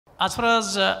as far as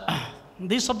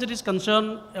this subject is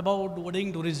concerned about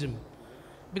wedding tourism,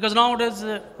 because nowadays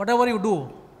whatever you do,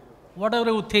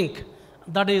 whatever you think,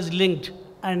 that is linked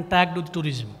and tagged with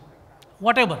tourism.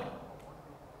 Whatever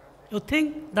you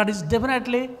think, that is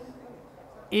definitely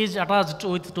is attached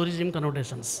with tourism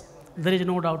connotations. There is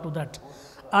no doubt to that.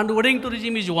 And wedding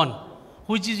tourism is one,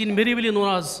 which is invariably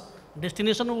known as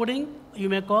destination wedding, you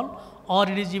may call, or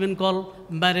it is even called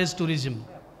marriage tourism.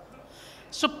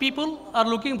 So people are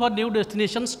looking for new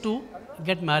destinations to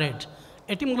get married.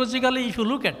 Etymologically, if you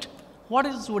look at what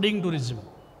is wedding tourism,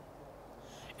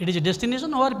 it is a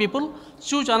destination where people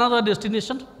choose another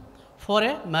destination for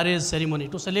a marriage ceremony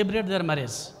to celebrate their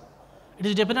marriage. It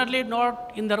is definitely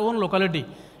not in their own locality,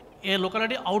 a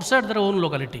locality outside their own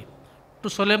locality, to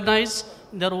solemnize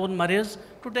their own marriage,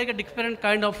 to take a different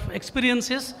kind of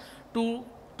experiences, to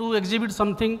exhibit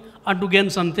something and to gain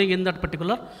something in that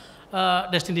particular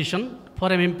destination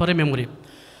for a memory.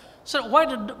 So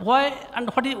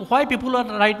why people are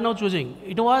right now choosing?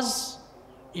 It was,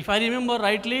 if I remember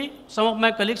rightly, some of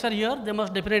my colleagues are here, they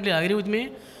must definitely agree with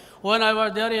me. When I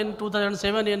was there in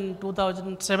 2007 in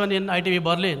ITV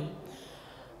Berlin,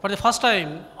 for the first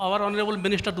time, our Honorable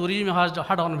Minister Tourism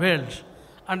had unveiled,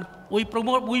 and we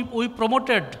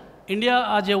promoted India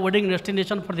as a wedding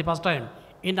destination for the first time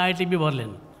in ITV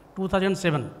Berlin,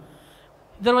 2007.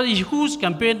 There was a huge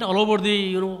campaign all over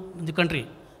the country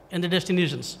and the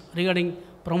destinations regarding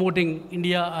promoting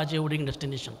India as a wedding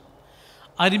destination.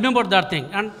 I remember that thing,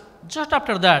 and just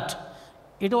after that,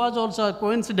 it was also a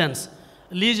coincidence.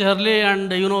 Liz Hurley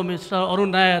and Mr.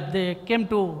 Arun Nair, they came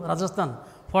to Rajasthan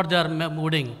for their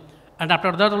wedding, and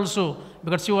after that also,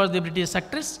 because she was the British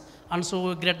actress and so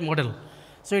a great model,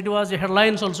 so it was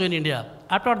headlines also in India.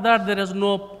 After that, there is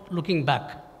no looking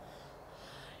back.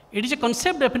 It is a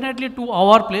concept definitely to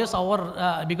our place,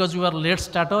 because we are late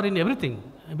starter in everything,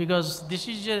 because this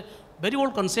is a very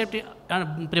old concept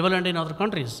and prevalent in other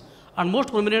countries, and most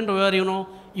prominent were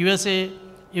USA,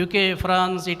 UK,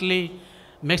 France, Italy,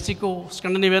 Mexico,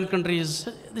 Scandinavian countries.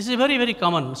 This is very, very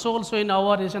common. So also in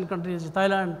our Asian countries,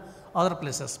 Thailand, other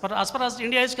places. But as far as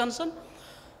India is concerned,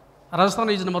 Rajasthan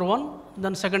is number one,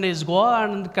 then second is Goa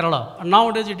and Kerala. And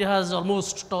nowadays it has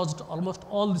almost touched almost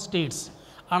all the states,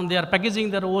 and they are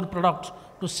packaging their own product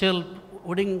to sell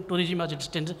wedding tourism as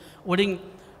a wedding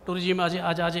tourism as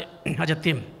a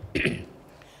theme.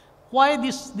 Why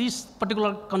this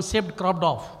particular concept cropped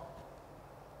off?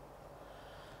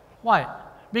 Why?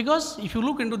 Because if you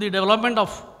look into the development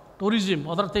of tourism,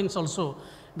 other things also,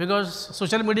 because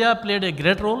social media played a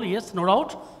great role, yes, no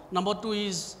doubt. Number two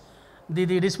is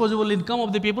the disposable income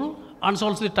of the people, and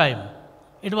also the time.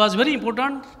 It was very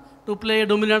important to play a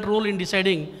dominant role in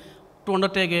deciding to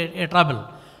undertake a travel.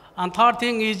 And third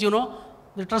thing is,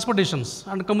 the transportations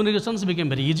and communications became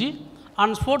very easy.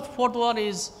 And fourth one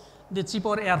is the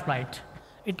cheaper air flight.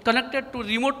 It connected to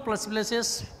remote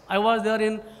places. I was there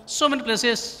in so many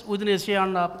places within Asia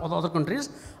and other countries.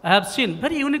 I have seen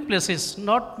very unique places,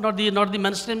 not the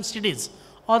mainstream cities,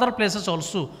 other places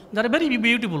also. They are very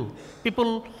beautiful.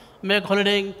 People make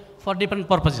holidaying for different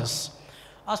purposes.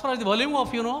 As far as the volume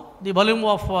of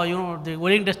the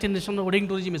wedding destination, the wedding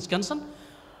tourism is concerned,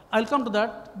 I'll come to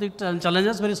that, the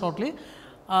challenges very shortly.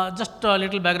 Just a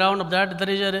little background of that. There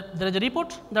is a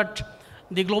report that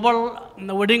the global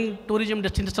wedding tourism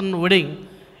destination wedding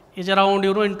is around,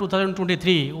 in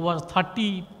 2023 was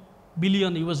 $30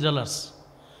 billion US,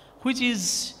 which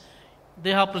is,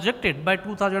 they have projected by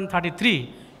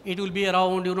 2033, it will be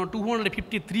around,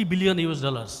 $253 billion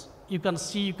US. You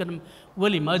can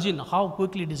well imagine how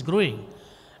quickly it is growing.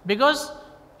 Because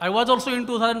I was also in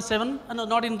 2007,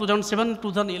 not in 2007,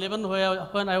 2011,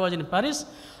 when I was in Paris,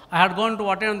 I had gone to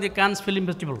attend the Cannes Film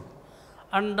Festival.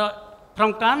 And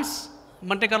from Cannes,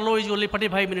 Monte Carlo is only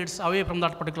 45 minutes away from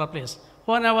that particular place.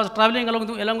 When I was traveling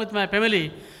along with my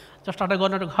family, just started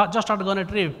going on a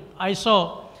trip, I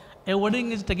saw a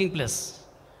wedding is taking place.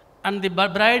 And the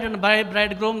bride and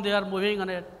bridegroom, they are moving on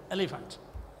an elephant.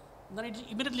 Then it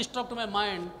immediately struck to my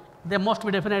mind, they must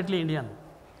be definitely Indian.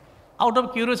 Out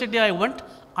of curiosity, I went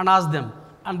and asked them.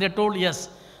 And they told, yes,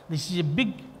 this is a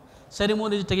big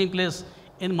ceremony is taking place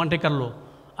in Monte Carlo.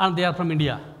 And they are from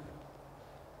India.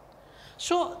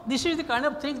 So this is the kind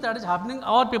of thing that is happening.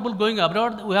 Our people going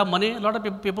abroad, we have money, a lot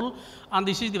of people, and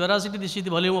this is the veracity, this is the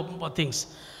volume of things.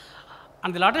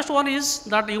 And the latest one is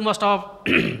that you must have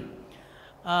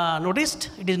noticed,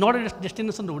 it is not a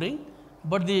destination wedding,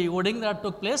 but the wedding that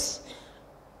took place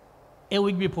a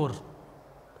week before.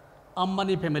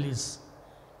 Ambani families.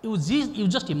 You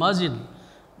just imagine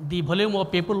the volume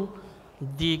of people,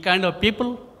 the kind of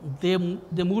people, they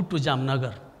moved to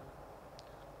Jamnagar.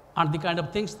 And the kind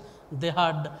of things they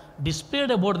had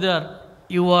displayed about there,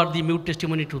 you are the mute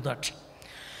testimony to that.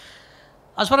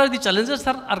 As far as the challenges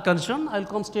are concerned, I will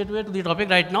come straight away to the topic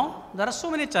right now. There are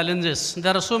so many challenges.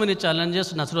 There are so many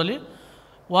challenges naturally.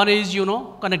 One is,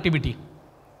 connectivity.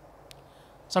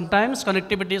 Sometimes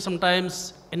connectivity,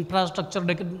 sometimes infrastructure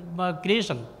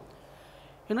creation.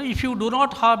 If you do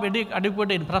not have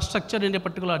adequate infrastructure in a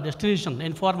particular destination,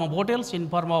 in form of hotels, in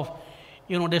form of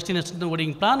destination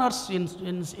wedding planners, in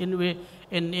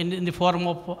the form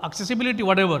of accessibility,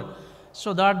 whatever.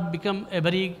 So that become a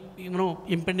very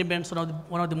impediment,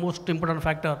 one of the most important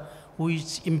factor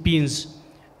which impedes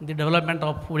the development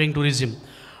of wedding tourism.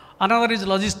 Another is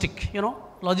logistic,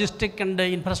 logistic and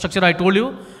infrastructure I told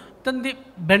you. Then the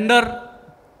vendor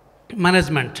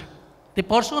management. The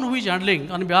person who is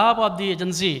handling on behalf of the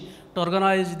agency to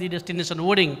organize the destination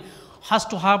wedding has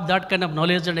to have that kind of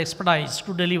knowledge and expertise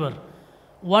to deliver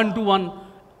one-to-one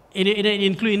in an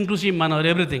inclusive manner,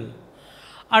 everything.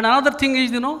 And another thing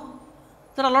is, there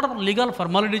are a lot of legal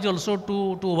formalities also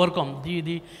to overcome.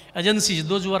 The agencies,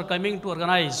 those who are coming to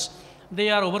organize, they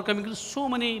are overcoming so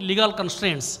many legal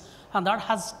constraints, and that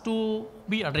has to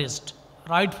be addressed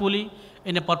rightfully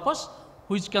in a purpose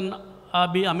which can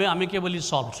be amicably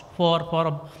solved for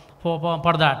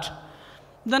that.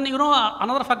 Then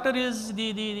another factor is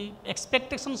the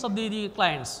expectations of the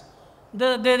clients.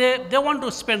 They want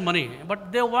to spend money,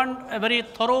 but they want a very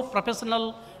thorough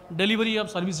professional delivery of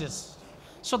services.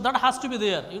 So that has to be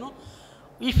there.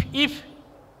 If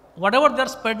whatever they are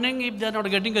spending, if they are not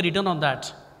getting a return on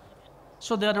that,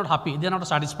 so they are not happy, they are not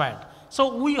satisfied.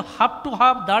 So we have to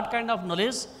have that kind of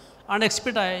knowledge and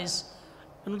expertise,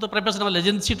 the professional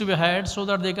agency to be hired so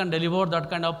that they can deliver that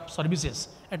kind of services.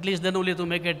 At least then only to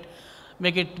make it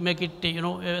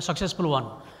a successful one.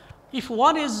 If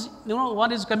one is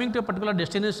coming to a particular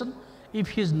destination, if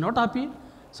he is not happy,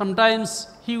 sometimes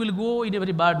he will go in a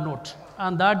very bad note,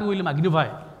 and that will magnify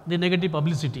the negative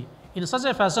publicity in such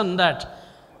a fashion that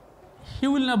he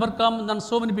will never come, then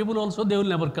so many people also, they will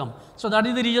never come. So that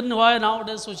is the reason why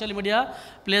nowadays social media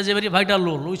plays a very vital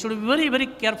role. We should be very, very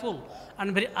careful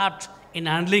and very apt in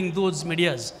handling those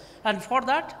medias. And for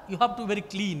that, you have to be very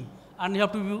clean, and you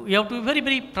have to be very,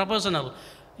 very professional.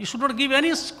 You should not give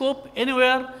any scope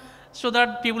anywhere so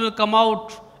that people will come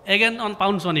out again and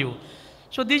pounce on you.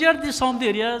 So these are some of the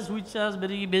areas which are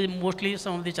mostly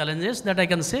some of the challenges that I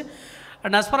can say.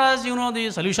 And as far as the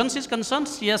solutions is concerned,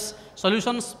 yes,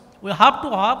 solutions we have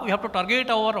to target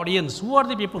our audience. Who are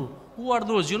the people? Who are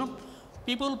those?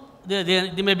 People,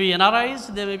 they may be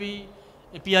NRIs, they may be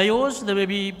PIOs, they may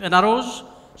be NROs.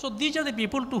 So these are the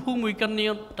people to whom we can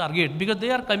target, because they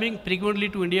are coming frequently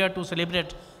to India to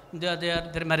celebrate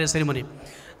their marriage ceremony.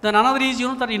 Then another is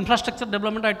that infrastructure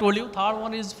development I told you. Third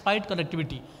one is flight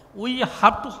connectivity. We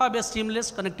have to have a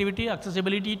seamless connectivity,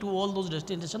 accessibility to all those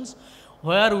destinations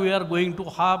where we are going to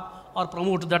have or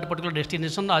promote that particular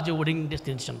destination as a wedding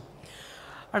destination.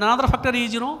 And another factor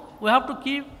is, we have to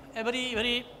keep a very,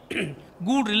 very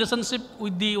good relationship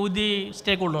with the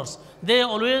stakeholders. They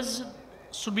always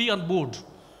should be on board.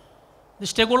 The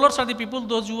stakeholders are the people,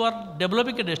 those who are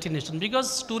developing a destination,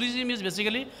 because tourism is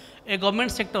basically a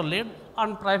government sector led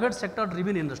and private sector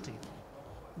driven industry.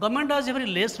 Government has a very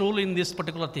less role in these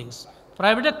particular things.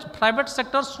 Private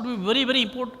sectors should be very, very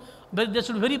important, but they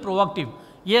should be very proactive.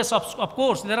 Yes, of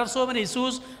course, there are so many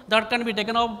issues that can be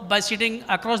taken up by sitting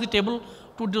across the table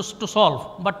to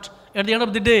solve. But at the end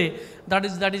of the day, that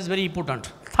is very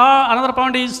important. Another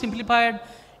point is simplified,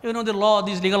 the law,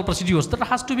 these legal procedures, that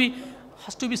has to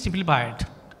be simplified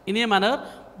in a manner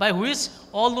by which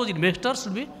all those investors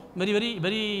should be very, very,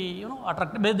 very,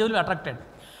 attracted. They will be attracted.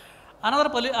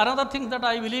 Another thing that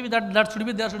I believe that there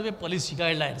should be policy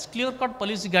guidelines, clear-cut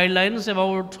policy guidelines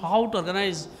about how to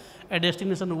organize a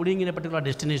destination wedding in a particular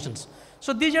destinations.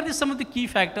 So these are some of the key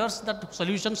factors,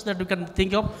 solutions that we can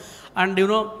think of, and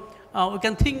we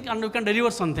can think and we can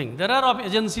deliver something. There are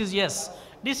agencies, yes.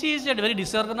 This is a very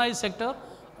disorganized sector.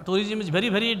 Tourism is very,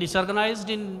 very disorganized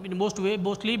in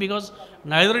mostly because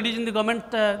neither it is in the government,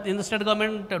 in the state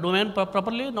government domain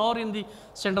properly, nor in the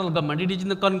central government. It is in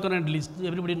the concurrent list,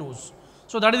 everybody knows.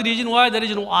 So that is the reason why there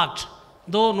is no act,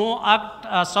 though no act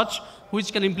as such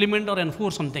which can implement or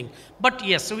enforce something. But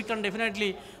yes, we can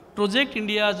definitely project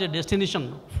India as a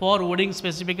destination for wedding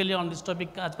specifically on this topic,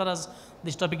 as far as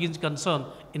this topic is concerned,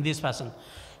 in this fashion.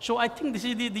 So I think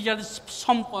these are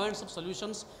some points of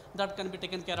solutions that can be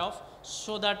taken care of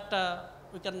so that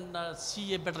we can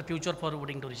see a better future for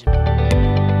wedding tourism.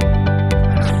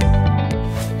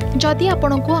 जदि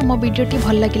आपंक आम भिडी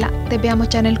भल लगा तेब आम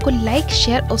channel को like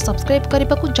share और subscribe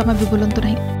करने को जमा भी भूलु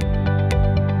नहीं।